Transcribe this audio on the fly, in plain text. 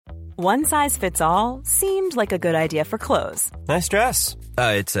One size fits all seemed like a good idea for clothes. Nice dress.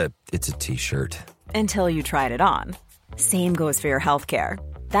 It's a t-shirt. Until you tried it on. Same goes for your healthcare.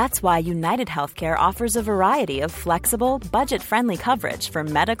 That's why United Healthcare offers a variety of flexible, budget-friendly coverage for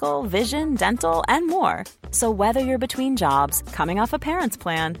medical, vision, dental, and more. So whether you're between jobs, coming off a parent's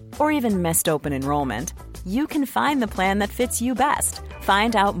plan, or even missed open enrollment, you can find the plan that fits you best.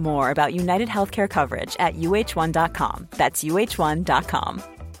 Find out more about United Healthcare coverage at uh1.com. That's uh1.com.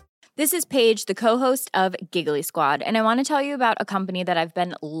 This is Paige, the co-host of Giggly Squad, and I want to tell you about a company that I've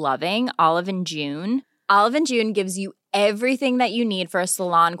been loving, Olive & June. Olive & June gives you everything that you need for a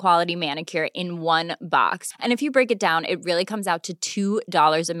salon-quality manicure in one box. And if you break it down, it really comes out to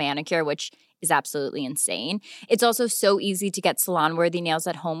 $2 a manicure, which is absolutely insane. It's also so easy to get salon-worthy nails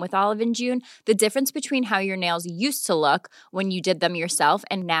at home with Olive & June. The difference between how your nails used to look when you did them yourself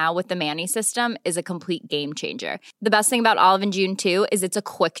and now with the Mani system is a complete game changer. The best thing about Olive & June, too, is it's a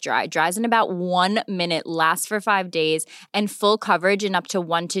quick dry. Dries in about 1 minute, lasts for 5 days, and full coverage in up to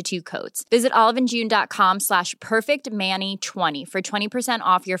 1 to 2 coats. Visit oliveandjune.com/perfectmani20 for 20%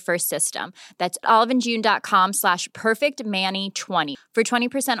 off your first system. That's oliveandjune.com/perfectmani20 for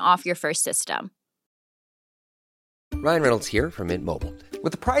 20% off your first system. Ryan Reynolds here from Mint Mobile.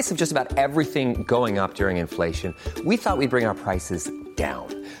 With the price of just about everything going up during inflation, we thought we'd bring our prices down.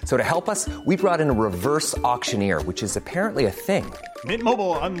 So to help us, we brought in a reverse auctioneer, which is apparently a thing. Mint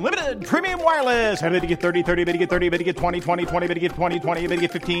Mobile Unlimited Premium Wireless. How to get 30, 30, bit to get 30, bit to get 20, 20, 20, bit to get 20, 20, bit to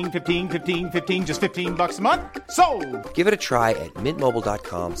get 15, 15, 15, 15, just $15 a month? Sold! Give it a try at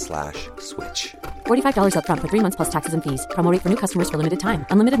mintmobile.com/switch. $45 up front for 3 months plus taxes and fees. Promo rate for new customers for limited time.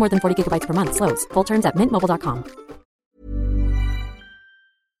 Unlimited more than 40 gigabytes per month. Slows full terms at mintmobile.com.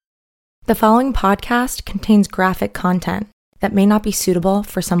 The following podcast contains graphic content that may not be suitable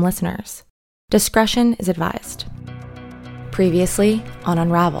for some listeners. Discretion is advised. Previously on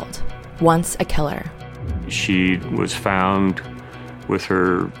Unraveled, Once a Killer. She was found with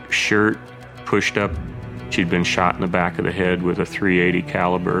her shirt pushed up. She'd been shot in the back of the head with a .380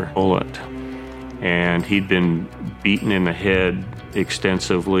 caliber bullet. And he'd been beaten in the head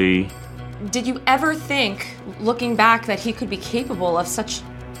extensively. Did you ever think, looking back, that he could be capable of such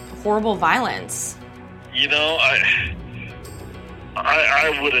horrible violence? You know,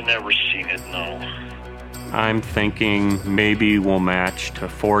 I would have never seen it, no. I'm thinking maybe we'll match to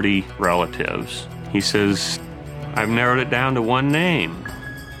 40 relatives. He says, I've narrowed it down to one name,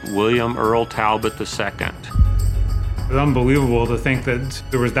 William Earl Talbot II. It's unbelievable to think that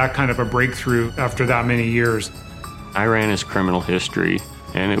there was that kind of a breakthrough after that many years. I ran his criminal history,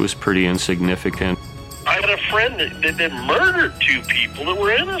 and it was pretty insignificant. I had a friend that murdered 2 people that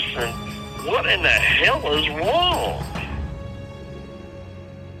were innocent. What in the hell is wrong?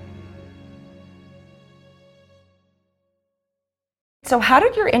 So how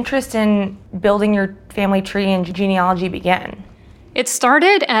did your interest in building your family tree and genealogy begin? It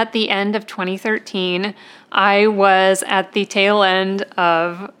started at the end of 2013. I was at the tail end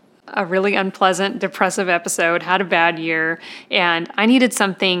of a really unpleasant, depressive episode, had a bad year, and I needed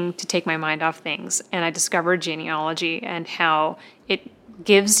something to take my mind off things. And I discovered genealogy and how it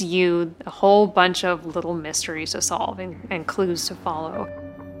gives you a whole bunch of little mysteries to solve and clues to follow.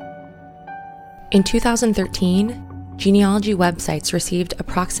 In 2013, genealogy websites received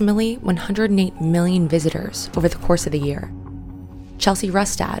approximately 108 million visitors over the course of the year. Chelsea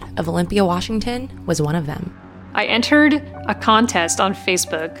Rustad of Olympia, Washington, was one of them. I entered a contest on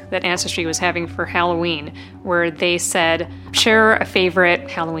Facebook that Ancestry was having for Halloween, where they said, share a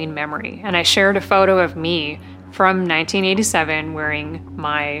favorite Halloween memory. And I shared a photo of me from 1987 wearing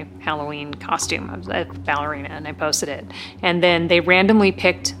my Halloween costume. I was a ballerina, and I posted it. And then they randomly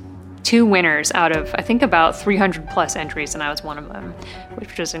picked 2 winners out of, I think, about 300 plus entries, and I was one of them,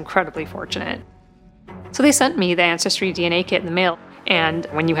 which was incredibly fortunate. So they sent me the Ancestry DNA kit in the mail. And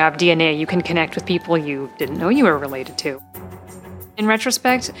when you have DNA, you can connect with people you didn't know you were related to. In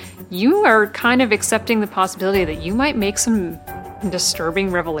retrospect, you are kind of accepting the possibility that you might make some disturbing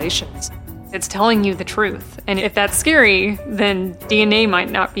revelations. It's telling you the truth. And if that's scary, then DNA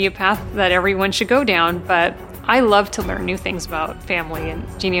might not be a path that everyone should go down, but I love to learn new things about family and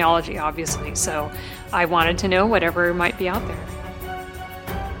genealogy, obviously, so I wanted to know whatever might be out there.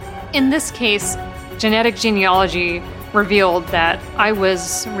 In this case, genetic genealogy revealed that I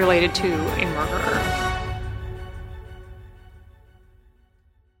was related to a murderer.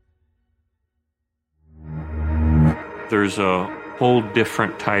 There's a whole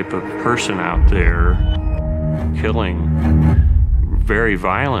different type of person out there killing very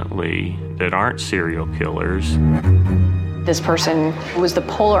violently that aren't serial killers. This person was the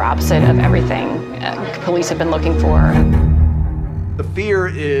polar opposite of everything police have been looking for. The fear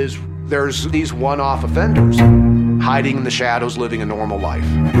is there's these one-off offenders hiding in the shadows, living a normal life.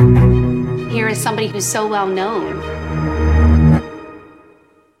 Here is somebody who's so well known,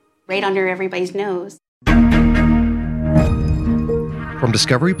 right under everybody's nose. From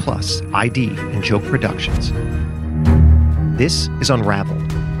Discovery Plus, ID, and Joke Productions, this is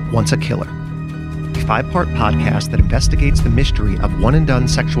Unraveled, Once a Killer, a 5-part podcast that investigates the mystery of one-and-done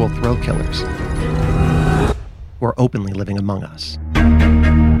sexual thrill killers who are openly living among us.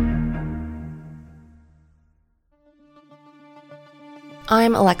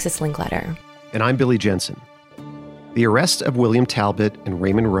 I'm Alexis Linkletter. And I'm Billy Jensen. The arrests of William Talbot and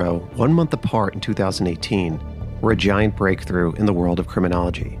Raymond Rowe, 1 month apart in 2018, were a giant breakthrough in the world of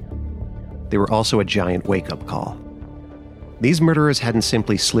criminology. They were also a giant wake-up call. These murderers hadn't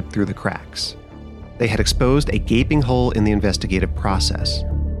simply slipped through the cracks. They had exposed a gaping hole in the investigative process,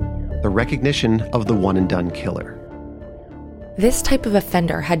 the recognition of the one-and-done killer. This type of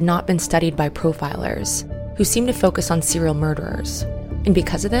offender had not been studied by profilers, who seemed to focus on serial murderers. And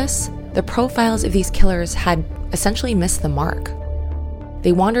because of this, the profiles of these killers had essentially missed the mark.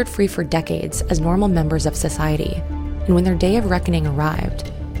 They wandered free for decades as normal members of society, and when their day of reckoning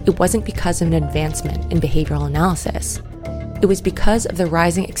arrived, it wasn't because of an advancement in behavioral analysis. It was because of the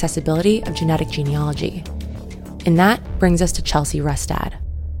rising accessibility of genetic genealogy. And that brings us to Chelsea Rustad.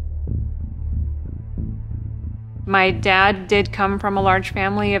 My dad did come from a large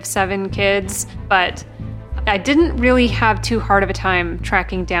family of 7 kids, but I didn't really have too hard of a time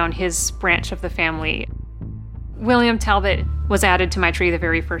tracking down his branch of the family. William Talbot was added to my tree the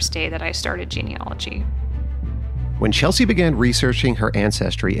very first day that I started genealogy. When Chelsea began researching her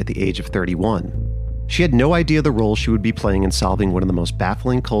ancestry at the age of 31, she had no idea the role she would be playing in solving one of the most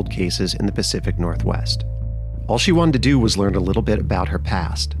baffling cold cases in the Pacific Northwest. All she wanted to do was learn a little bit about her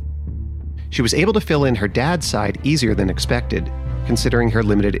past. She was able to fill in her dad's side easier than expected, considering her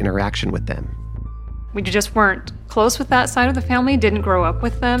limited interaction with them. We just weren't close with that side of the family, didn't grow up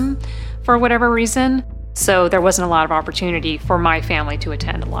with them for whatever reason. So there wasn't a lot of opportunity for my family to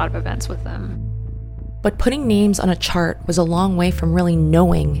attend a lot of events with them. But putting names on a chart was a long way from really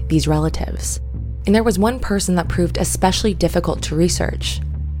knowing these relatives. And there was one person that proved especially difficult to research: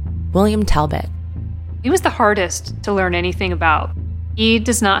 William Talbot. He was the hardest to learn anything about. He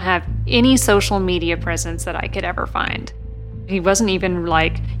does not have any social media presence that I could ever find. He wasn't even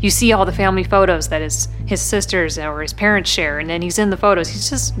like, you see all the family photos that his sisters or his parents share, and then he's in the photos.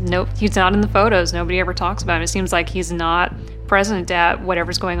 He's not in the photos. Nobody ever talks about him. It seems like he's not present at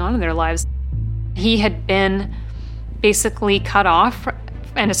whatever's going on in their lives. He had been basically cut off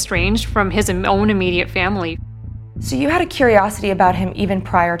and estranged from his own immediate family. So you had a curiosity about him even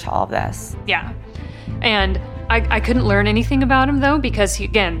prior to all of this? Yeah. And I couldn't learn anything about him, though, because,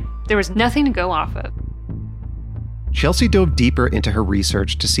 there was nothing to go off of. Chelsea dove deeper into her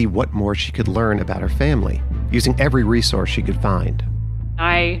research to see what more she could learn about her family, using every resource she could find.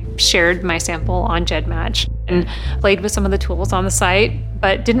 I shared my sample on GEDmatch and played with some of the tools on the site,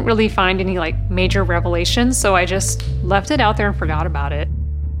 but didn't really find any major revelations, so I just left it out there and forgot about it.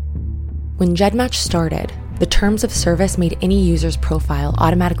 When GEDmatch started, the terms of service made any user's profile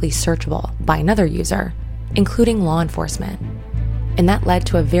automatically searchable by another user, including law enforcement. And that led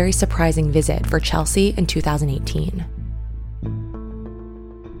to a very surprising visit for Chelsea in 2018.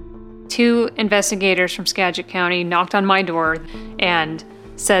 2 investigators from Skagit County knocked on my door and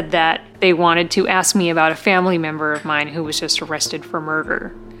said that they wanted to ask me about a family member of mine who was just arrested for murder,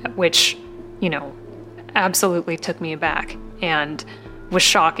 which, absolutely took me aback and was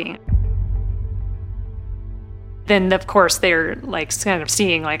shocking. Then, of course, they're kind of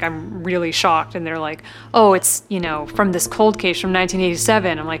seeing I'm really shocked, and they're like, oh, it's, from this cold case from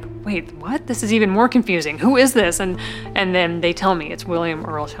 1987. I'm like, wait, what? This is even more confusing. Who is this? And then they tell me it's William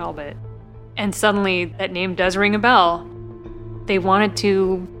Earl Talbot. And suddenly that name does ring a bell. They wanted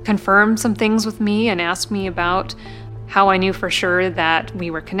to confirm some things with me and ask me about how I knew for sure that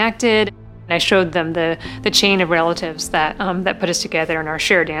we were connected. And I showed them the chain of relatives that put us together and our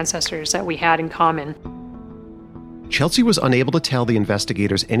shared ancestors that we had in common. Chelsea was unable to tell the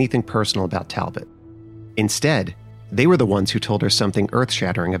investigators anything personal about Talbot. Instead, they were the ones who told her something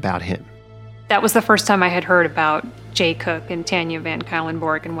earth-shattering about him. That was the first time I had heard about Jay Cook and Tanya Van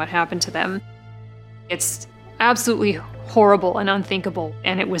Cuylenborg and what happened to them. It's absolutely horrible and unthinkable,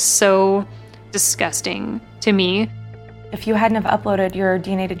 and it was so disgusting to me. If you hadn't have uploaded your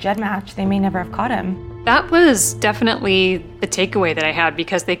DNA to GEDmatch, they may never have caught him. That was definitely the takeaway that I had,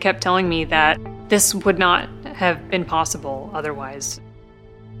 because they kept telling me that this would not have been possible otherwise.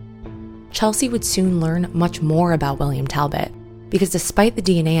 Chelsea would soon learn much more about William Talbot, because despite the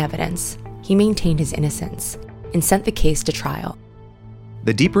DNA evidence, he maintained his innocence and sent the case to trial.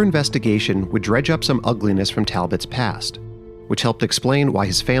 The deeper investigation would dredge up some ugliness from Talbot's past, which helped explain why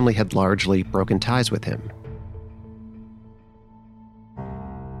his family had largely broken ties with him.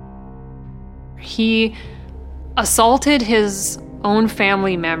 He assaulted his own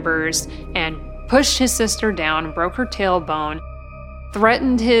family members and pushed his sister down and broke her tailbone,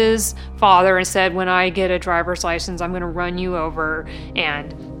 threatened his father and said, when I get a driver's license, I'm going to run you over,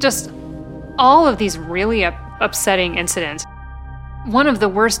 and just all of these really upsetting incidents. One of the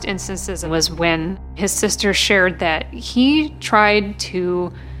worst instances was when his sister shared that he tried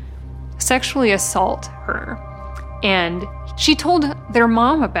to sexually assault her, and she told their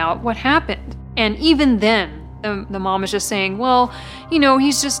mom about what happened. And even then, the mom is just saying, well,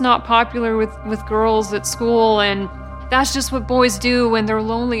 he's just not popular with girls at school, and that's just what boys do when they're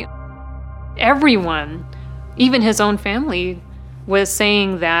lonely. Everyone, even his own family, was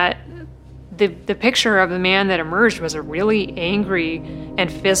saying that the picture of the man that emerged was a really angry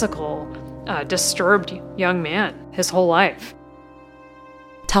and physical, disturbed young man his whole life.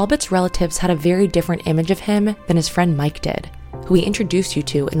 Talbot's relatives had a very different image of him than his friend Mike did, who we introduced you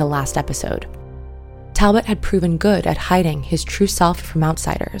to in the last episode. Talbot had proven good at hiding his true self from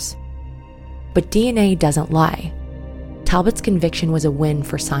outsiders. But DNA doesn't lie. Talbot's conviction was a win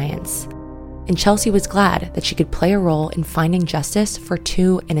for science, and Chelsea was glad that she could play a role in finding justice for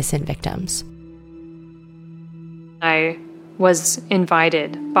 2 innocent victims. I was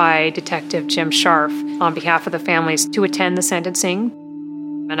invited by Detective Jim Scharf on behalf of the families to attend the sentencing,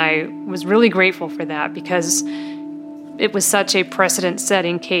 and I was really grateful for that because it was such a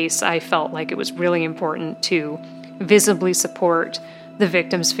precedent-setting case. I felt like it was really important to visibly support the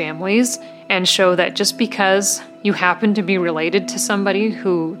victims' families and show that just because you happen to be related to somebody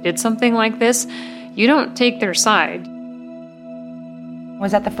who did something like this, you don't take their side.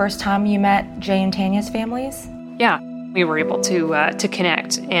 Was that the first time you met Jay and Tanya's families? Yeah, we were able to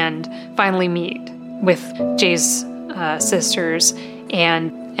connect and finally meet with Jay's sisters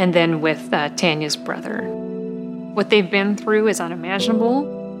and then with Tanya's brother. What they've been through is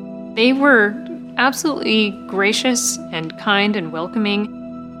unimaginable. They were absolutely gracious and kind and welcoming.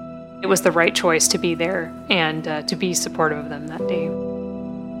 It was the right choice to be there and to be supportive of them that day.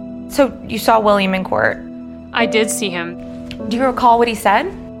 So you saw William in court? I did see him. Do you recall what he said?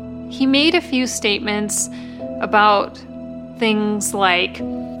 He made a few statements about things like,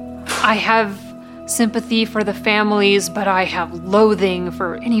 I have sympathy for the families, but I have loathing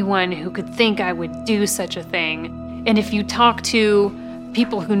for anyone who could think I would do such a thing. And if you talk to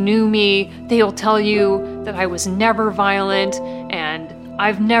people who knew me, they'll tell you that I was never violent and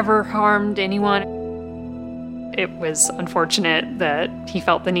I've never harmed anyone. It was unfortunate that he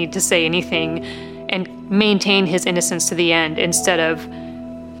felt the need to say anything and maintain his innocence to the end instead of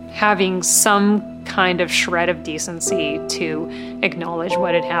having some kind of shred of decency to acknowledge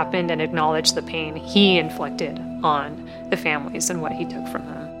what had happened and acknowledge the pain he inflicted on the families and what he took from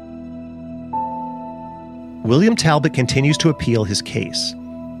them. William Talbot continues to appeal his case,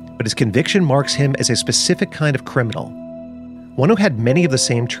 but his conviction marks him as a specific kind of criminal, one who had many of the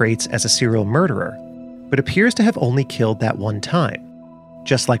same traits as a serial murderer, but appears to have only killed that one time,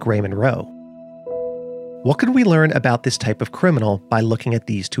 just like Raymond Rowe. What can we learn about this type of criminal by looking at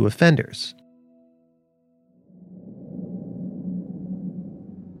these 2 offenders?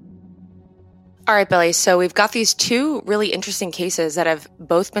 All right, Billy, so we've got these 2 really interesting cases that have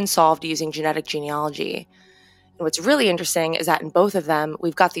both been solved using genetic genealogy. And what's really interesting is that in both of them,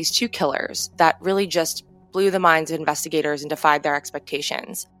 we've got these 2 killers that really just blew the minds of investigators and defied their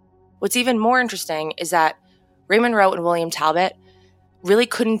expectations. What's even more interesting is that Raymond Rowe and William Talbot really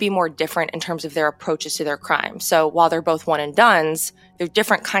couldn't be more different in terms of their approaches to their crime. So while they're both one and dones, they're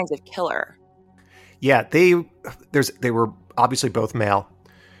different kinds of killer. Yeah, they were obviously both male.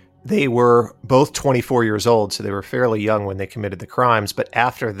 They were both 24 years old, so they were fairly young when they committed the crimes. But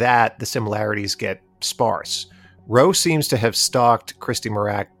after that, the similarities get sparse. Rowe seems to have stalked Christy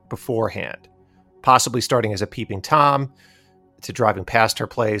Marac beforehand, possibly starting as a peeping Tom to driving past her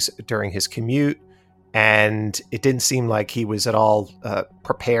place during his commute. And it didn't seem like he was at all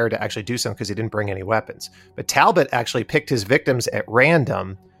prepared to actually do something because he didn't bring any weapons. But Talbot actually picked his victims at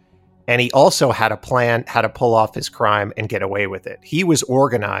random, and he also had a plan how to pull off his crime and get away with it. He was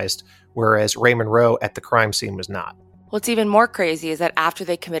organized, whereas Raymond Rowe at the crime scene was not. What's even more crazy is that after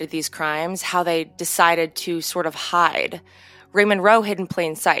they committed these crimes, how they decided to sort of hide. Raymond Rowe hid in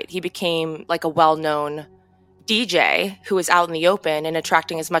plain sight. He became like a well-known DJ who was out in the open and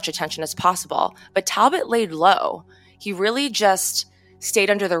attracting as much attention as possible. But Talbot laid low. He really just stayed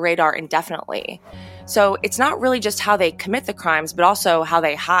under the radar indefinitely. So it's not really just how they commit the crimes, but also how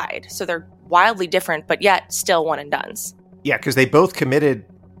they hide. So they're wildly different, but yet still one and dones. Yeah, because they both committed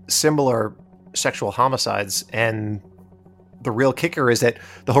similar sexual homicides, and the real kicker is that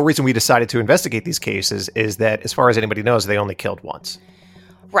the whole reason we decided to investigate these cases is that, as far as anybody knows, they only killed once.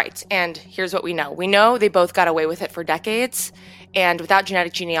 Right, and here's what we know. We know they both got away with it for decades, and without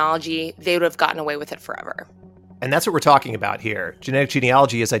genetic genealogy, they would have gotten away with it forever. And that's what we're talking about here. Genetic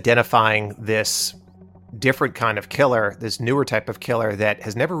genealogy is identifying this different kind of killer, this newer type of killer that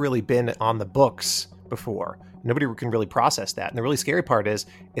has never really been on the books before. Nobody can really process that. And the really scary part is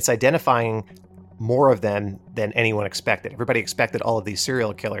it's identifying more of them than anyone expected. Everybody expected all of these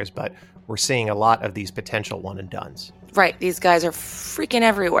serial killers, but we're seeing a lot of these potential one-and-dones. Right, these guys are freaking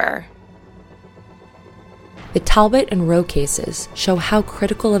everywhere. The Talbot and Rowe cases show how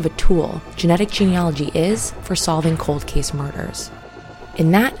critical of a tool genetic genealogy is for solving cold case murders.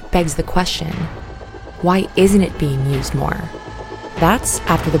 And that begs the question, why isn't it being used more? That's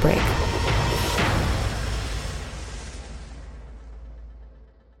after the break.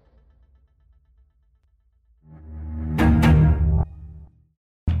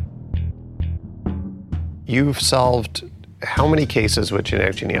 You've solved how many cases with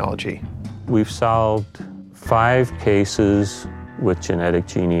genetic genealogy? We've solved 5 cases with genetic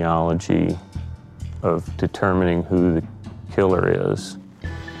genealogy of determining who the killer is.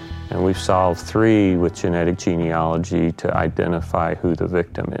 And we've solved 3 with genetic genealogy to identify who the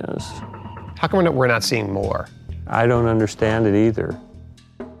victim is. How come we're not seeing more? I don't understand it either.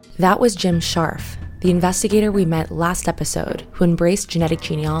 That was Jim Scharf, the investigator we met last episode who embraced genetic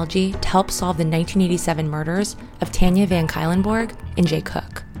genealogy to help solve the 1987 murders of Tanya Van Cuylenborg and Jay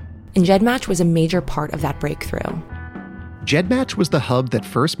Cook. And GEDmatch was a major part of that breakthrough. GEDmatch was the hub that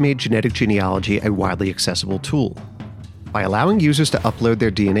first made genetic genealogy a widely accessible tool. By allowing users to upload their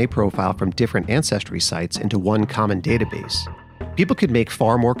DNA profile from different ancestry sites into one common database, people could make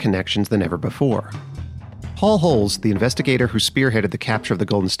far more connections than ever before. Paul Holes, the investigator who spearheaded the capture of the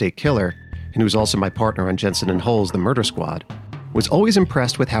Golden State Killer, and who was also my partner on Jensen and Holes' The Murder Squad, was always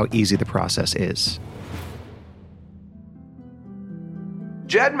impressed with how easy the process is.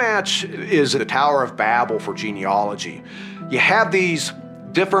 GEDmatch is the Tower of Babel for genealogy. You have these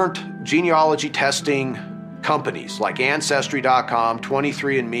different genealogy testing companies like Ancestry.com,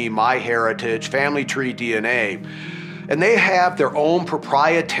 23andMe, MyHeritage, Family Tree DNA, and they have their own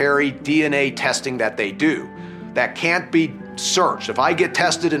proprietary DNA testing that they do that can't be searched. If I get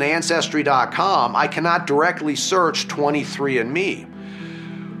tested in Ancestry.com, I cannot directly search 23andMe.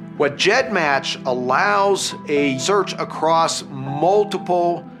 What GEDmatch allows a search across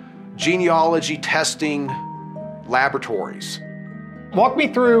multiple genealogy testing laboratories. Walk me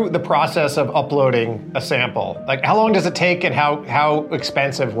through the process of uploading a sample. Like, how long does it take and how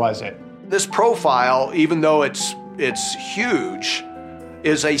expensive was it? This profile, even though it's huge,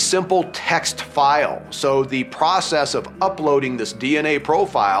 is a simple text file. So the process of uploading this DNA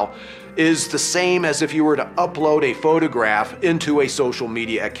profile is the same as if you were to upload a photograph into a social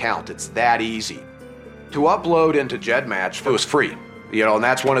media account. It's that easy. To upload into GEDmatch, it was free. And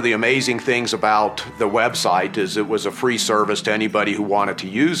that's one of the amazing things about the website is it was a free service to anybody who wanted to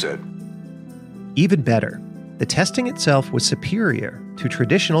use it. Even better, the testing itself was superior to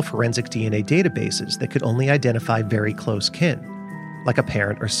traditional forensic DNA databases that could only identify very close kin, like a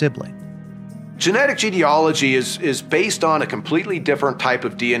parent or sibling. Genetic genealogy is based on a completely different type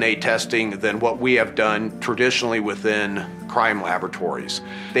of DNA testing than what we have done traditionally within crime laboratories.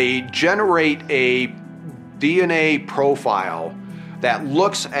 They generate a DNA profile that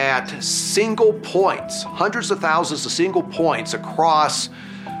looks at single points, hundreds of thousands of single points across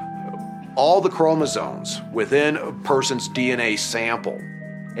all the chromosomes within a person's DNA sample.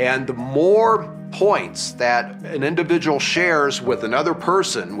 And the more points that an individual shares with another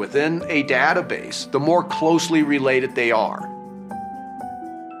person within a database, the more closely related they are.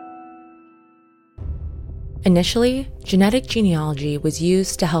 Initially, genetic genealogy was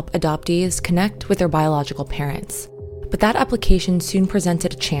used to help adoptees connect with their biological parents. But that application soon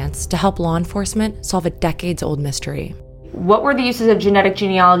presented a chance to help law enforcement solve a decades-old mystery. What were the uses of genetic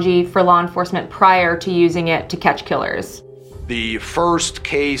genealogy for law enforcement prior to using it to catch killers? The first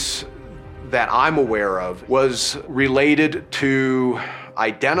case that I'm aware of was related to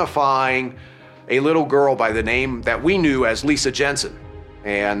identifying a little girl by the name that we knew as Lisa Jensen.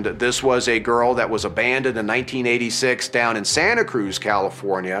 And this was a girl that was abandoned in 1986 down in Santa Cruz,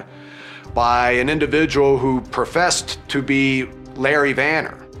 California, by an individual who professed to be Larry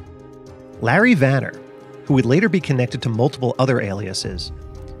Vanner. Larry Vanner, who would later be connected to multiple other aliases,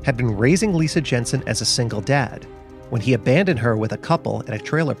 had been raising Lisa Jensen as a single dad when he abandoned her with a couple at a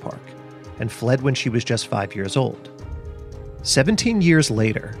trailer park and fled when she was just 5 years old. 17 years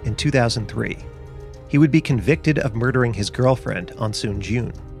later, in 2003, he would be convicted of murdering his girlfriend, Ansoon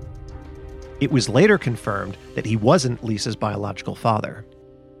June. It was later confirmed that he wasn't Lisa's biological father.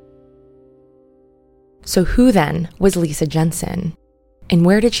 So who then was Lisa Jensen? And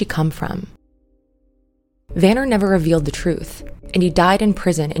where did she come from? Vanner never revealed the truth, and he died in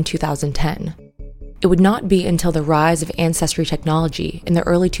prison in 2010. It would not be until the rise of ancestry technology in the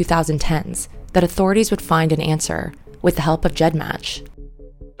early 2010s that authorities would find an answer with the help of GEDmatch.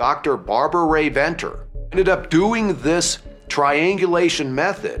 Dr. Barbara Ray Venter ended up doing this triangulation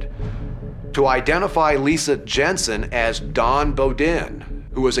method to identify Lisa Jensen as Dawn Bodin,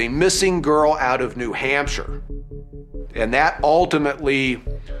 who was a missing girl out of New Hampshire. And that ultimately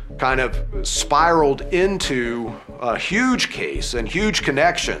kind of spiraled into a huge case and huge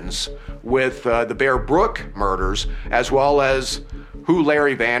connections with the Bear Brook murders, as well as who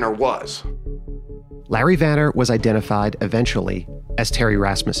Larry Vanner was. Larry Vanner was identified eventually as Terry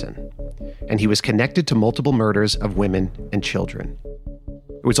Rasmussen, and he was connected to multiple murders of women and children.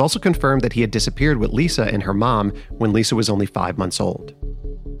 It was also confirmed that he had disappeared with Lisa and her mom when Lisa was only 5 months old.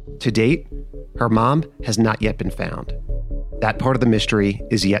 To date, her mom has not yet been found. That part of the mystery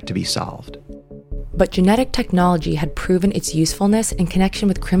is yet to be solved. But genetic technology had proven its usefulness in connection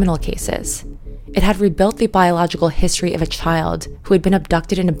with criminal cases. It had rebuilt the biological history of a child who had been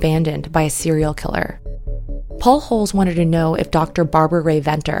abducted and abandoned by a serial killer. Paul Holes wanted to know if Dr. Barbara Ray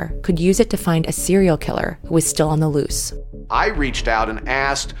Venter could use it to find a serial killer who was still on the loose. I reached out and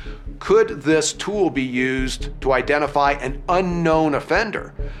asked, could this tool be used to identify an unknown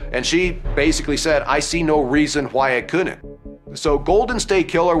offender? And she basically said, I see no reason why it couldn't. So Golden State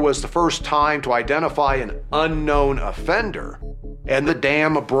Killer was the first time to identify an unknown offender, and the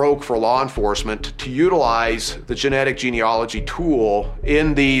dam broke for law enforcement to utilize the genetic genealogy tool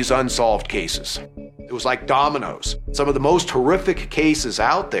in these unsolved cases. It was like dominoes. Some of the most horrific cases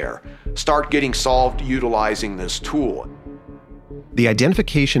out there start getting solved utilizing this tool. The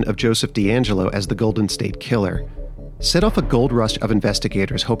identification of Joseph DeAngelo as the Golden State Killer set off a gold rush of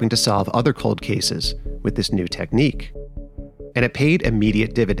investigators hoping to solve other cold cases with this new technique. And it paid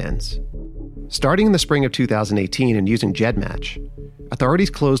immediate dividends. Starting in the spring of 2018 and using GEDmatch, authorities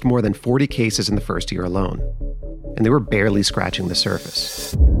closed more than 40 cases in the first year alone, and they were barely scratching the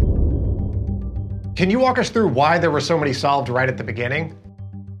surface. Can you walk us through why there were so many solved right at the beginning?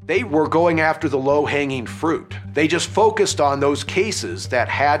 They were going after the low-hanging fruit. They just focused on those cases that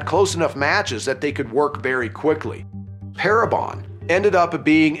had close enough matches that they could work very quickly. Parabon ended up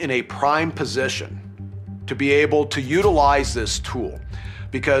being in a prime position to be able to utilize this tool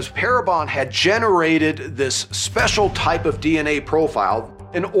because Parabon had generated this special type of DNA profile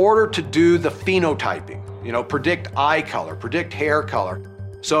in order to do the phenotyping, predict eye color, predict hair color.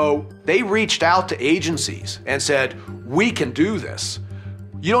 So they reached out to agencies and said, we can do this.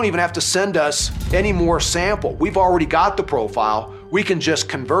 You don't even have to send us any more sample. We've already got the profile. We can just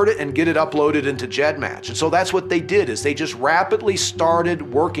convert it and get it uploaded into GEDmatch. And so that's what they did, is they just rapidly started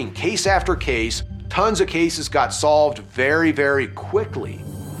working case after case. Tons of cases got solved very, very quickly.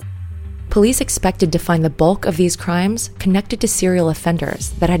 Police expected to find the bulk of these crimes connected to serial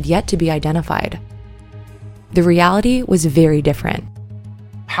offenders that had yet to be identified. The reality was very different.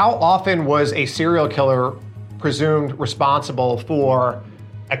 How often was a serial killer presumed responsible for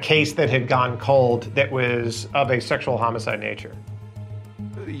a case that had gone cold that was of a sexual homicide nature?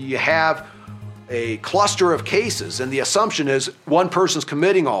 You have a cluster of cases, and the assumption is one person's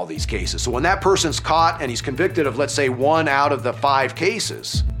committing all these cases. So when that person's caught and he's convicted of, let's say, 1 out of the 5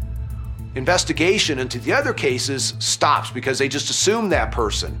 cases, investigation into the other cases stops because they just assume that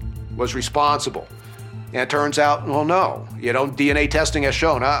person was responsible. And it turns out, well, no. DNA testing has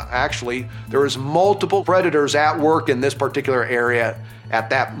shown, actually, there is multiple predators at work in this particular area at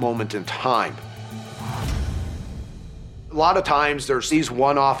that moment in time. A lot of times there's these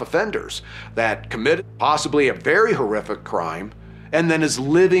one-off offenders that commit possibly a very horrific crime and then is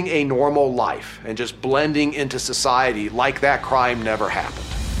living a normal life and just blending into society like that crime never happened.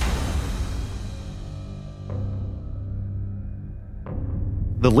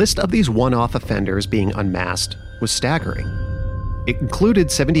 The list of these one-off offenders being unmasked was staggering. It included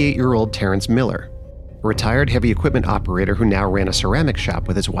 78-year-old Terrence Miller, a retired heavy equipment operator who now ran a ceramic shop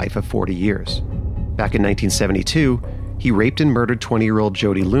with his wife of 40 years. Back in 1972, he raped and murdered 20-year-old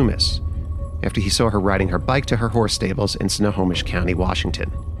Jody Loomis after he saw her riding her bike to her horse stables in Snohomish County,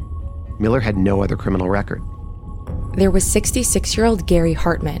 Washington. Miller had no other criminal record. There was 66-year-old Gary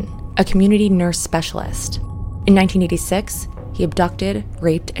Hartman, a community nurse specialist. In 1986, he abducted,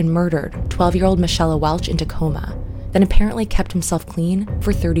 raped, and murdered 12-year-old Michelle Welch in Tacoma, then apparently kept himself clean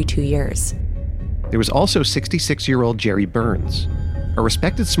for 32 years. There was also 66-year-old Jerry Burns, a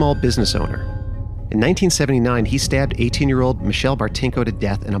respected small business owner. In 1979, he stabbed 18-year-old Michelle Bartinko to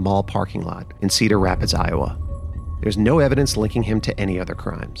death in a mall parking lot in Cedar Rapids, Iowa. There's no evidence linking him to any other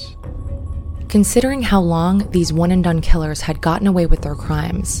crimes. Considering how long these one-and-done killers had gotten away with their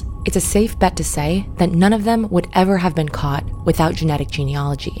crimes, it's a safe bet to say that none of them would ever have been caught without genetic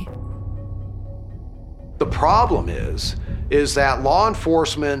genealogy. The problem is that law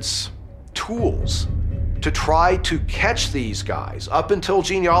enforcement's tools to try to catch these guys up until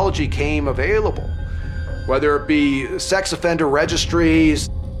genealogy came available, whether it be sex offender registries,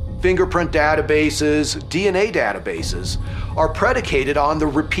 fingerprint databases, DNA databases, are predicated on the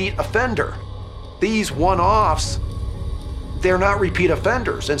repeat offender. These one-offs, they're not repeat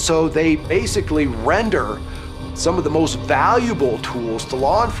offenders, and so they basically render some of the most valuable tools to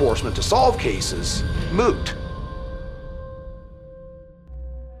law enforcement to solve cases moot.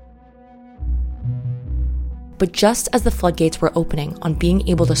 But just as the floodgates were opening on being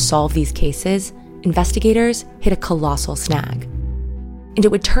able to solve these cases, investigators hit a colossal snag. And it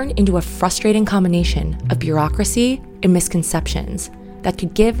would turn into a frustrating combination of bureaucracy and misconceptions that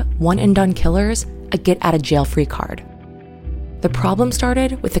could give one-and-done killers a get-out-of-jail-free card. The problem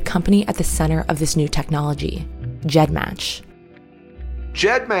started with the company at the center of this new technology, GEDmatch.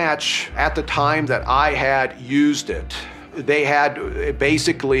 GEDmatch, at the time that I had used it, they had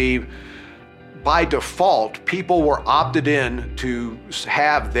basically, by default, people were opted in to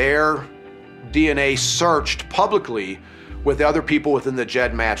have their DNA searched publicly with other people within the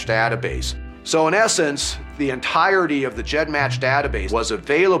GEDmatch database. So in essence, the entirety of the GEDmatch database was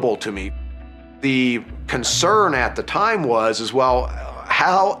available to me. The concern at the time was, well,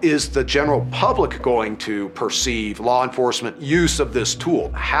 how is the general public going to perceive law enforcement use of this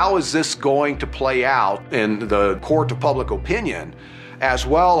tool? How is this going to play out in the court of public opinion, as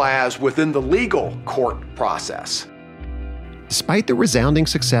well as within the legal court process? Despite the resounding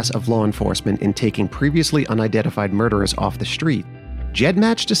success of law enforcement in taking previously unidentified murderers off the street,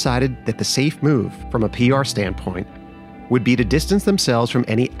 GEDmatch decided that the safe move, from a PR standpoint, would be to distance themselves from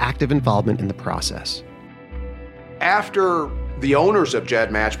any active involvement in the process. After the owners of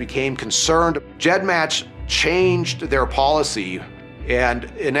GEDmatch became concerned, GEDmatch changed their policy, and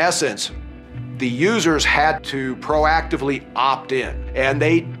in essence, the users had to proactively opt in. And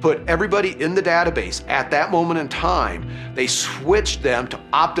they put everybody in the database at that moment in time. They switched them to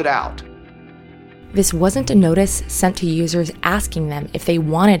opted out. This wasn't a notice sent to users asking them if they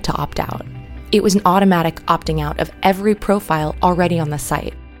wanted to opt out. It was an automatic opting out of every profile already on the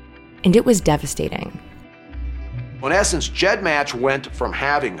site. And it was devastating. In essence, GEDmatch went from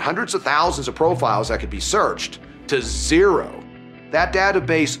having hundreds of thousands of profiles that could be searched to zero. That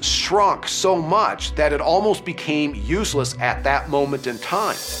database shrunk so much that it almost became useless at that moment in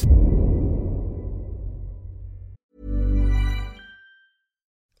time.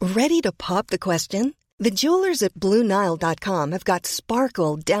 Ready to pop the question? The jewelers at BlueNile.com have got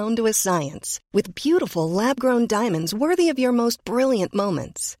sparkle down to a science with beautiful lab-grown diamonds worthy of your most brilliant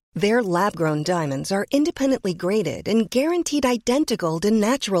moments. Their lab-grown diamonds are independently graded and guaranteed identical to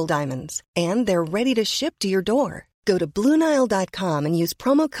natural diamonds, and they're ready to ship to your door. Go to BlueNile.com and use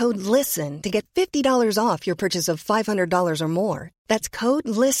promo code LISTEN to get $50 off your purchase of $500 or more. That's code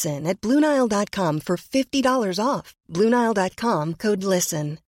LISTEN at BlueNile.com for $50 off. BlueNile.com, code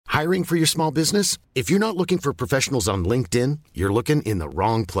LISTEN. Hiring for your small business? If you're not looking for professionals on LinkedIn, you're looking in the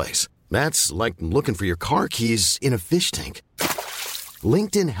wrong place. That's like looking for your car keys in a fish tank.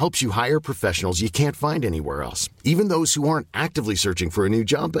 LinkedIn helps you hire professionals you can't find anywhere else, even those who aren't actively searching for a new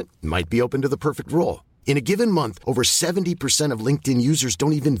job but might be open to the perfect role. In a given month, over 70% of LinkedIn users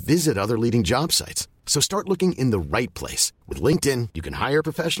don't even visit other leading job sites. So start looking in the right place. With LinkedIn, you can hire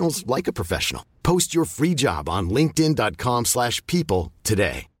professionals like a professional. Post your free job on linkedin.com/people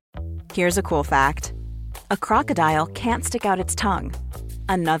today. Here's a cool fact. A crocodile can't stick out its tongue.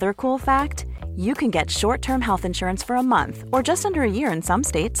 Another cool fact, you can get short-term health insurance for a month or just under a year in some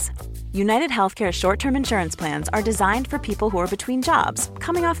states. United Healthcare short-term insurance plans are designed for people who are between jobs,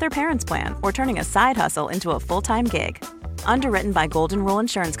 coming off their parents' plan, or turning a side hustle into a full-time gig. Underwritten by Golden Rule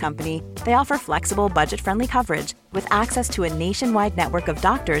Insurance Company, they offer flexible, budget-friendly coverage with access to a nationwide network of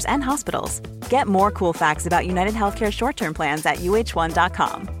doctors and hospitals. Get more cool facts about United Healthcare short-term plans at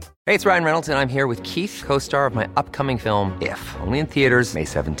uh1.com. Hey, it's Ryan Reynolds, and I'm here with Keith, co-star of my upcoming film, If, only in theaters May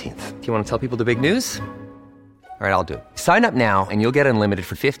 17th. Do you want to tell people the big news? All right, I'll do it. Sign up now and you'll get unlimited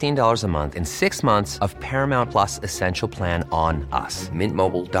for $15 a month and 6 months of Paramount Plus Essential Plan on us.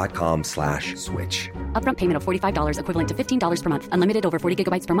 MintMobile.com/switch. Upfront payment of $45 equivalent to $15 per month. Unlimited over 40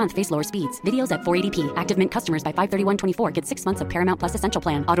 gigabytes per month. Face lower speeds. Videos at 480p. Active Mint customers by 531.24 get 6 months of Paramount Plus Essential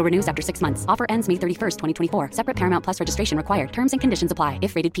Plan. Auto renews after 6 months. Offer ends May 31st, 2024. Separate Paramount Plus registration required. Terms and conditions apply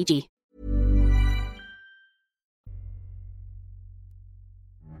if rated PG.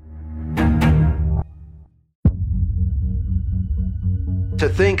 To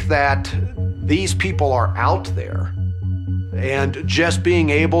think that these people are out there and just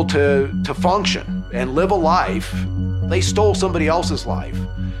being able to function and live a life, they stole somebody else's life.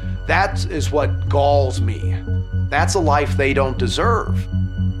 That is what galls me. That's a life they don't deserve.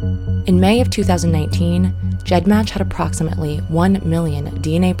 In May of 2019, GEDmatch had approximately 1 million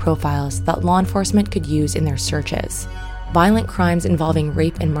DNA profiles that law enforcement could use in their searches. Violent crimes involving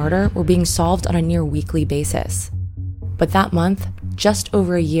rape and murder were being solved on a near weekly basis. But that month, just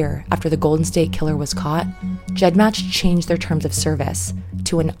over a year after the Golden State Killer was caught, GEDmatch changed their terms of service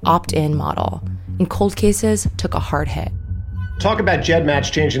to an opt-in model, and cold cases took a hard hit. Talk about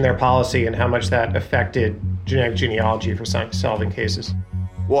GEDmatch changing their policy and how much that affected genetic genealogy for solving cases.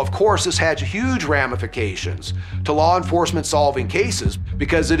 Well, of course, this has huge ramifications to law enforcement solving cases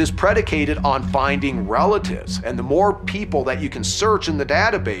because it is predicated on finding relatives. And the more people that you can search in the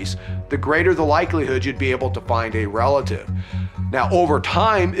database, the greater the likelihood you'd be able to find a relative. Now, over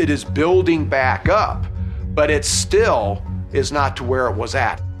time, it is building back up, but it still is not to where it was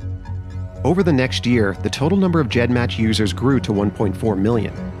at. Over the next year, the total number of GEDmatch users grew to 1.4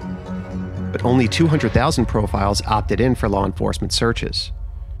 million. But only 200,000 profiles opted in for law enforcement searches.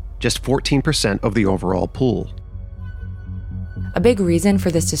 Just 14% of the overall pool. A big reason for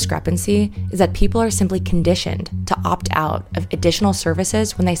this discrepancy is that people are simply conditioned to opt out of additional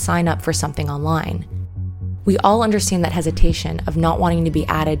services when they sign up for something online. We all understand that hesitation of not wanting to be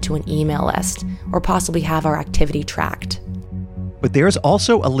added to an email list or possibly have our activity tracked. But there's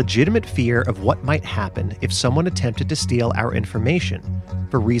also a legitimate fear of what might happen if someone attempted to steal our information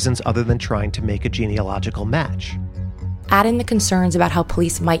for reasons other than trying to make a genealogical match. Add in the concerns about how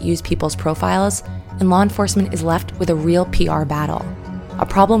police might use people's profiles, and law enforcement is left with a real PR battle, a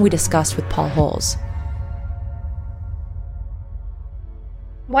problem we discussed with Paul Holes.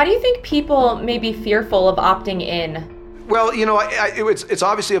 Why do you think people may be fearful of opting in? Well, you know, it's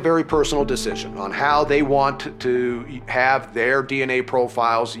obviously a very personal decision on how they want to have their DNA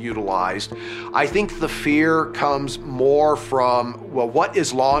profiles utilized. I think the fear comes more from, well, what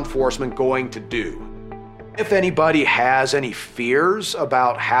is law enforcement going to do? If anybody has any fears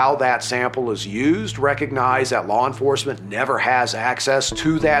about how that sample is used, recognize that law enforcement never has access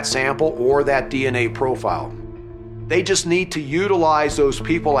to that sample or that DNA profile. They just need to utilize those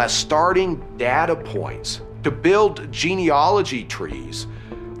people as starting data points to build genealogy trees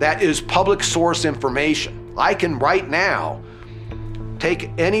that is public source information. I can right now take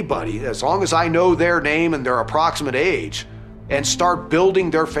anybody, as long as I know their name and their approximate age, and start building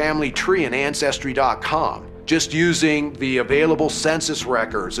their family tree in Ancestry.com, just using the available census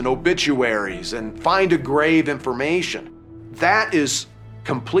records and obituaries and find a grave information. That is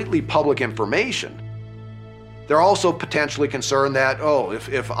completely public information. They're also potentially concerned that,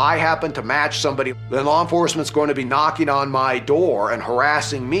 if I happen to match somebody, then law enforcement's going to be knocking on my door and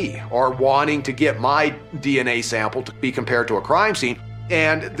harassing me or wanting to get my DNA sample to be compared to a crime scene.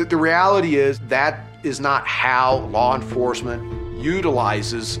 And the reality is that is not how law enforcement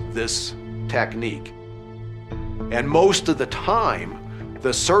utilizes this technique. And most of the time,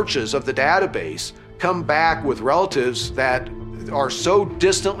 the searches of the database come back with relatives that are so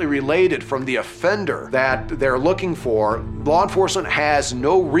distantly related from the offender that they're looking for. Law enforcement has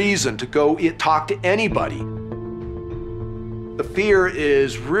no reason to go talk to anybody. The fear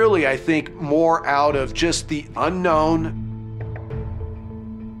is really, I think, more out of just the unknown.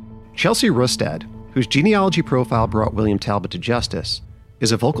 Chelsea Rustad, whose genealogy profile brought William Talbot to justice,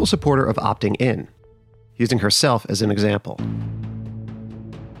 is a vocal supporter of opting in, using herself as an example.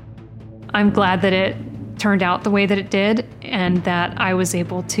 I'm glad that it turned out the way that it did and that I was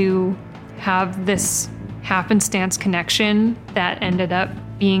able to have this happenstance connection that ended up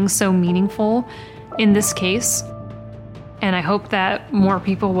being so meaningful in this case. And I hope that more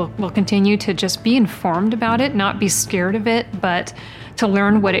people will continue to just be informed about it, not be scared of it, but to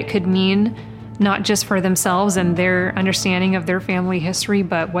learn what it could mean, not just for themselves and their understanding of their family history,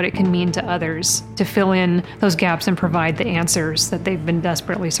 but what it can mean to others, to fill in those gaps and provide the answers that they've been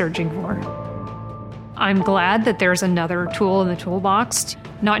desperately searching for. I'm glad that there's another tool in the toolbox,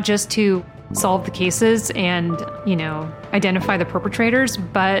 not just to solve the cases and, identify the perpetrators,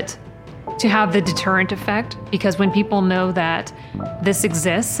 but to have the deterrent effect, because when people know that this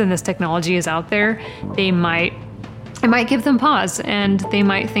exists and this technology is out there, it might give them pause and they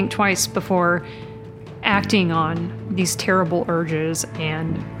might think twice before acting on these terrible urges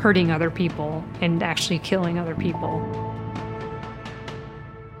and hurting other people and actually killing other people.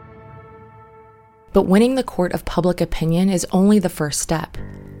 But winning the court of public opinion is only the first step,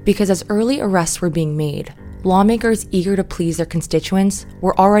 because as early arrests were being made, lawmakers eager to please their constituents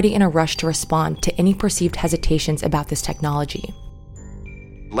were already in a rush to respond to any perceived hesitations about this technology.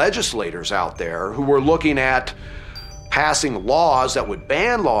 legislators out there who were looking at passing laws that would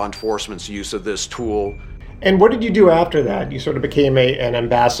ban law enforcement's use of this tool. And what did you do after that? You sort of became an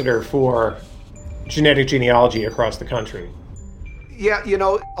ambassador for genetic genealogy across the country. Yeah,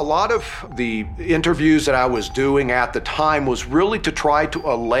 a lot of the interviews that I was doing at the time was really to try to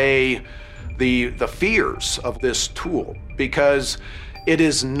allay the fears of this tool, because it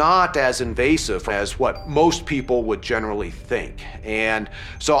is not as invasive as what most people would generally think. And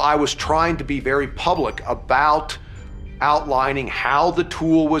so I was trying to be very public about outlining how the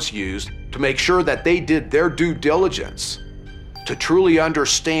tool was used to make sure that they did their due diligence to truly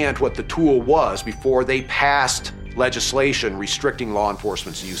understand what the tool was before they passed legislation restricting law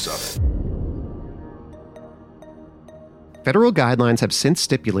enforcement's use of it. Federal guidelines have since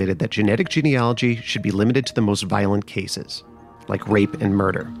stipulated that genetic genealogy should be limited to the most violent cases, like rape and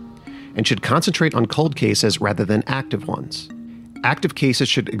murder, and should concentrate on cold cases rather than active ones. Active cases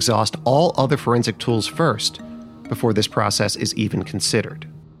should exhaust all other forensic tools first, before this process is even considered.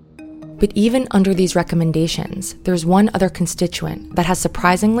 But even under these recommendations, there's one other constituent that has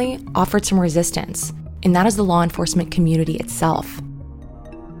surprisingly offered some resistance, and that is the law enforcement community itself.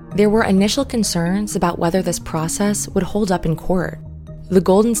 There were initial concerns about whether this process would hold up in court. The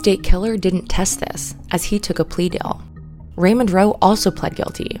Golden State Killer didn't test this, as he took a plea deal. Raymond Rowe also pled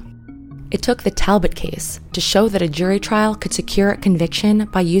guilty. It took the Talbot case to show that a jury trial could secure a conviction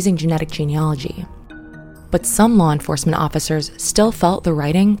by using genetic genealogy. But some law enforcement officers still felt the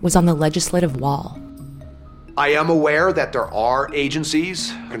writing was on the legislative wall. I am aware that there are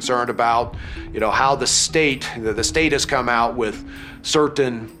agencies concerned about, how the state has come out with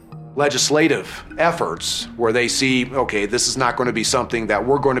certain legislative efforts where they see, okay, this is not going to be something that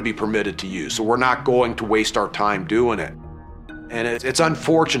we're going to be permitted to use, so we're not going to waste our time doing it. And it's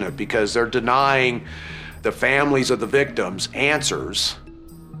unfortunate because they're denying the families of the victims answers.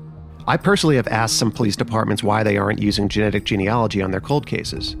 I personally have asked some police departments why they aren't using genetic genealogy on their cold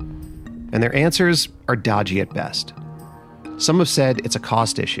cases, and their answers are dodgy at best. Some have said it's a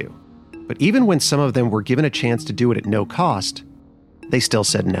cost issue, but even when some of them were given a chance to do it at no cost, they still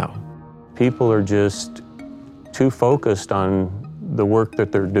said no. People are just too focused on the work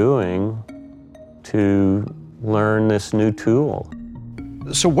that they're doing to learn this new tool.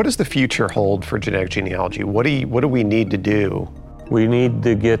 So what does the future hold for genetic genealogy? What do we need to do? We need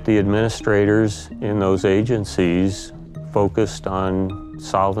to get the administrators in those agencies focused on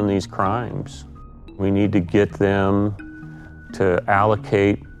solving these crimes. We need to get them to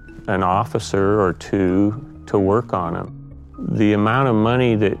allocate an officer or two to work on them. The amount of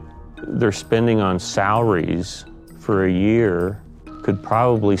money that they're spending on salaries for a year could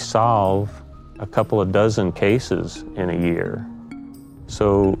probably solve a couple of dozen cases in a year.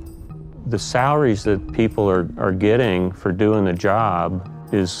 So the salaries that people are getting for doing the job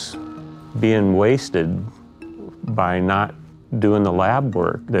is being wasted by not doing the lab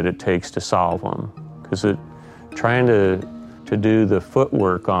work that it takes to solve them. Because trying to do the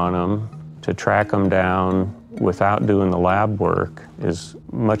footwork on them, to track them down without doing the lab work is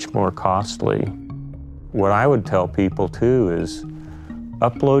much more costly. What I would tell people too is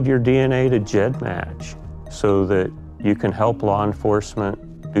upload your DNA to GEDmatch so that you can help law enforcement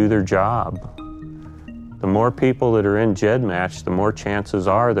do their job. The more people that are in GEDmatch, the more chances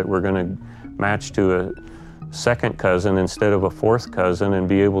are that we're going to match to a second cousin instead of a fourth cousin and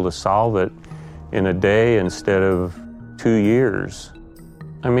be able to solve it in a day instead of 2 years.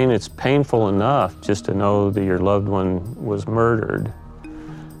 I mean, it's painful enough just to know that your loved one was murdered,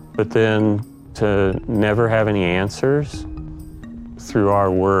 but then to never have any answers. Through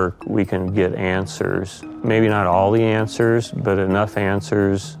our work, we can get answers. Maybe not all the answers, but enough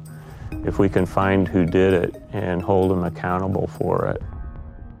answers if we can find who did it and hold them accountable for it.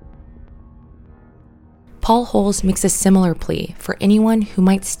 Paul Holes makes a similar plea for anyone who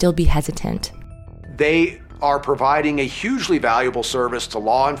might still be hesitant. They are providing a hugely valuable service to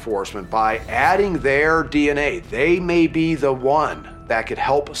law enforcement by adding their DNA. They may be the one that could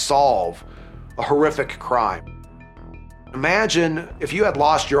help solve a horrific crime. Imagine if you had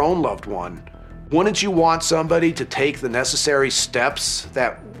lost your own loved one. Wouldn't you want somebody to take the necessary steps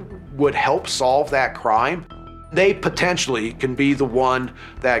that would help solve that crime? They potentially can be the one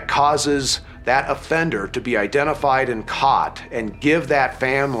that causes that offender to be identified and caught and give that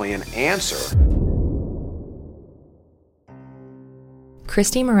family an answer.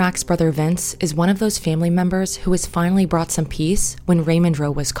 Christy Marak's brother Vince is one of those family members who has finally brought some peace when Raymond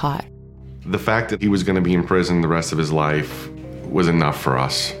Rowe was caught. The fact that he was going to be in prison the rest of his life was enough for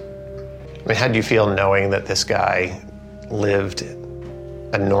us. I mean, how do you feel knowing that this guy lived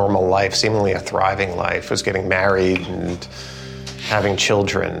a normal life, seemingly a thriving life, was getting married and having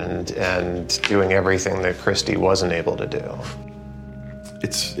children and doing everything that Christy wasn't able to do.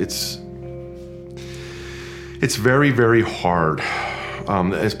 It's very, very hard,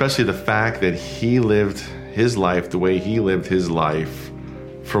 especially the fact that he lived his life the way he lived his life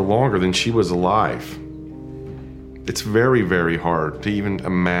for longer than she was alive. It's very, very hard to even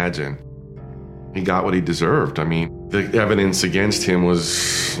imagine. He got what he deserved. I mean, the evidence against him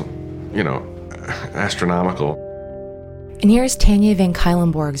was, astronomical. And here's Tanya Van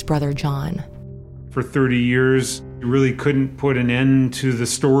Cuylenborg's brother, John. For 30 years, you really couldn't put an end to the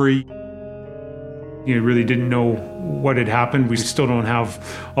story. You really didn't know what had happened. We still don't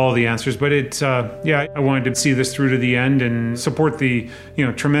have all the answers, but I wanted to see this through to the end and support the,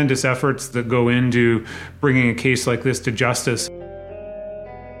 tremendous efforts that go into bringing a case like this to justice.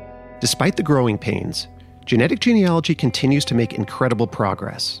 Despite the growing pains, genetic genealogy continues to make incredible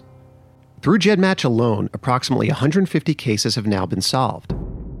progress. Through GEDmatch alone, approximately 150 cases have now been solved.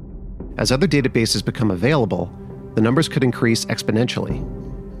 As other databases become available, the numbers could increase exponentially,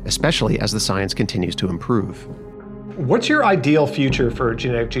 especially as the science continues to improve. What's your ideal future for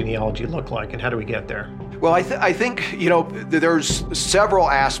genetic genealogy look like, and how do we get there? Well, I think, there's several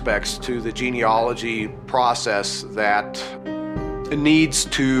aspects to the genealogy process that needs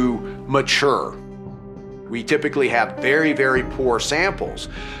to mature. We typically have very, very poor samples.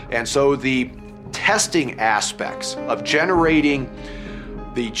 And so the testing aspects of generating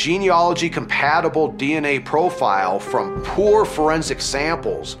the genealogy-compatible DNA profile from poor forensic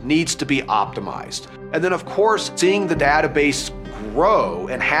samples needs to be optimized. And then, of course, seeing the database grow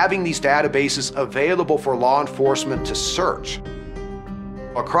and having these databases available for law enforcement to search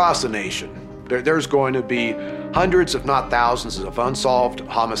across the nation. There's going to be hundreds, if not thousands, of unsolved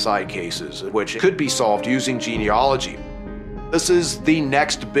homicide cases, which could be solved using genealogy. This is the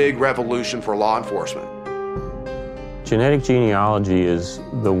next big revolution for law enforcement. Genetic genealogy is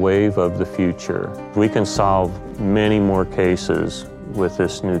the wave of the future. We can solve many more cases with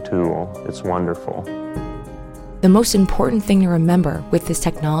this new tool. It's wonderful. The most important thing to remember with this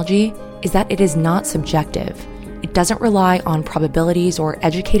technology is that it is not subjective. It doesn't rely on probabilities or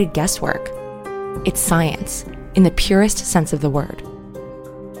educated guesswork. It's science, in the purest sense of the word.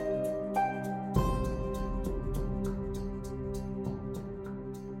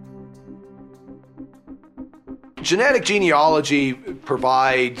 Genetic genealogy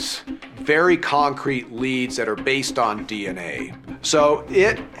provides very concrete leads that are based on DNA. So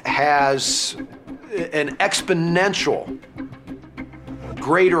it has an exponential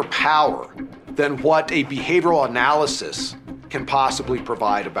greater power than what a behavioral analysis can possibly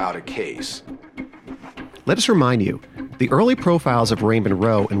provide about a case. Let us remind you, the early profiles of Raymond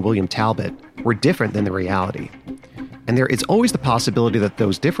Rowe and William Talbot were different than the reality. And there is always the possibility that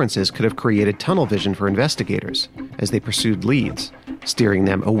those differences could have created tunnel vision for investigators as they pursued leads, steering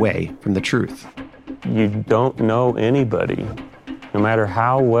them away from the truth. You don't know anybody. No matter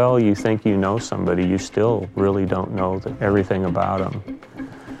how well you think you know somebody, you still really don't know everything about them.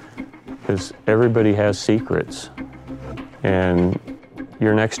 Because everybody has secrets. And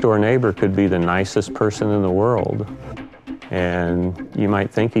your next door neighbor could be the nicest person in the world. And you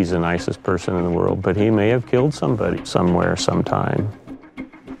might think he's the nicest person in the world, but he may have killed somebody somewhere, sometime.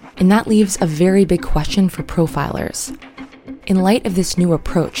 And that leaves a very big question for profilers. In light of this new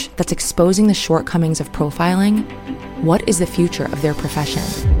approach that's exposing the shortcomings of profiling, what is the future of their profession?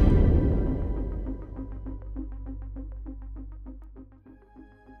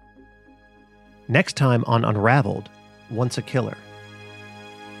 Next time on Unraveled, Once a Killer.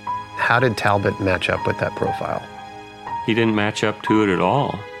 How did Talbot match up with that profile? He didn't match up to it at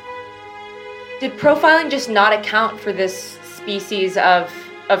all. Did profiling just not account for this species of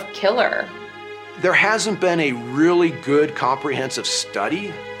killer? There hasn't been a really good comprehensive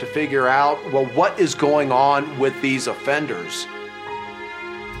study to figure out, well, what is going on with these offenders?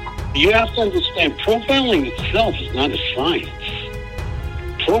 You have to understand, profiling itself is not a science.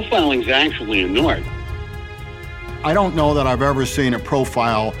 Profiling is actually an art. I don't know that I've ever seen a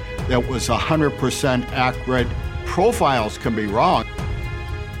profile that was 100% accurate. Profiles can be wrong.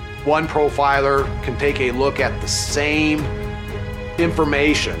 One profiler can take a look at the same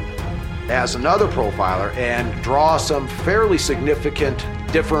information as another profiler and draw some fairly significant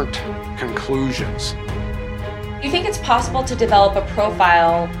different conclusions. Do you think it's possible to develop a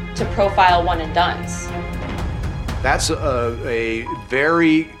profile to profile one and dones? That's a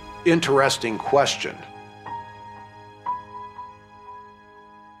very interesting question.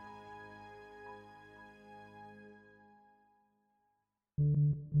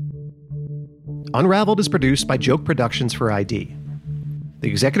 Unraveled is produced by Joke Productions for ID. The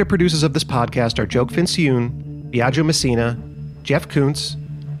executive producers of this podcast are Joke Vinciune, Biagio Messina, Jeff Kuntz,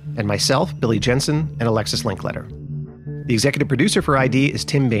 and myself, Billy Jensen, and Alexis Linkletter. The executive producer for ID is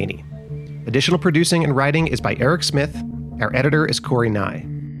Tim Bainey. Additional producing and writing is by Eric Smith. Our editor is Corey Nye.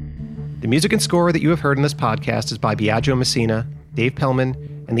 The music and score that you have heard in this podcast is by Biagio Messina, Dave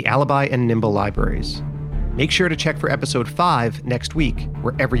Pellman, and the Alibi and Nimble Libraries. Make sure to check for episode 5 next week,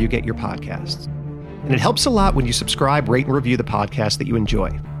 wherever you get your podcasts. And it helps a lot when you subscribe, rate, and review the podcast that you enjoy.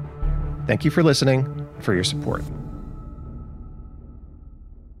 Thank you for listening and for your support.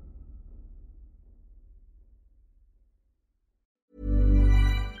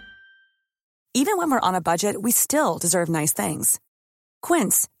 Even when we're on a budget, we still deserve nice things.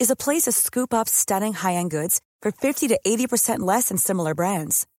 Quince is a place to scoop up stunning high-end goods for 50 to 80% less than similar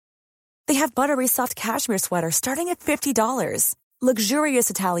brands. They have buttery soft cashmere sweaters starting at $50, luxurious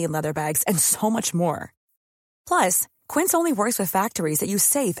Italian leather bags, and so much more. Plus, Quince only works with factories that use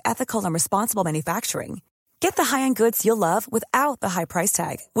safe, ethical, and responsible manufacturing. Get the high-end goods you'll love without the high price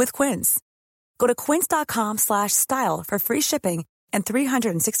tag with Quince. Go to quince.com/style for free shipping and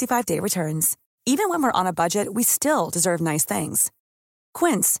 365-day returns. Even when we're on a budget, we still deserve nice things.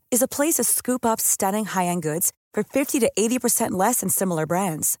 Quince is a place to scoop up stunning high-end goods for 50 to 80% less than similar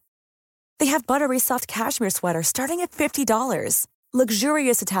brands. They have buttery soft cashmere sweaters starting at $50,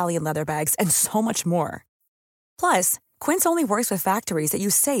 luxurious Italian leather bags, and so much more. Plus, Quince only works with factories that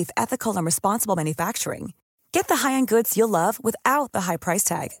use safe, ethical, and responsible manufacturing. Get the high-end goods you'll love without the high price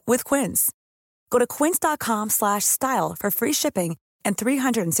tag with Quince. Go to quince.com/style for free shipping and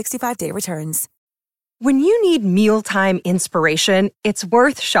 365-day returns. When you need mealtime inspiration, it's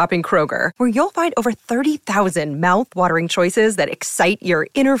worth shopping Kroger, where you'll find over 30,000 mouth-watering choices that excite your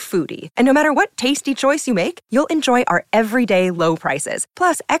inner foodie. And no matter what tasty choice you make, you'll enjoy our everyday low prices,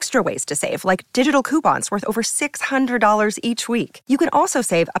 plus extra ways to save, like digital coupons worth over $600 each week. You can also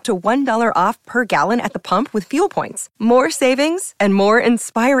save up to $1 off per gallon at the pump with fuel points. More savings and more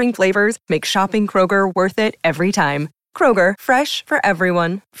inspiring flavors make shopping Kroger worth it every time. Kroger, fresh for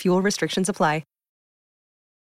everyone. Fuel restrictions apply.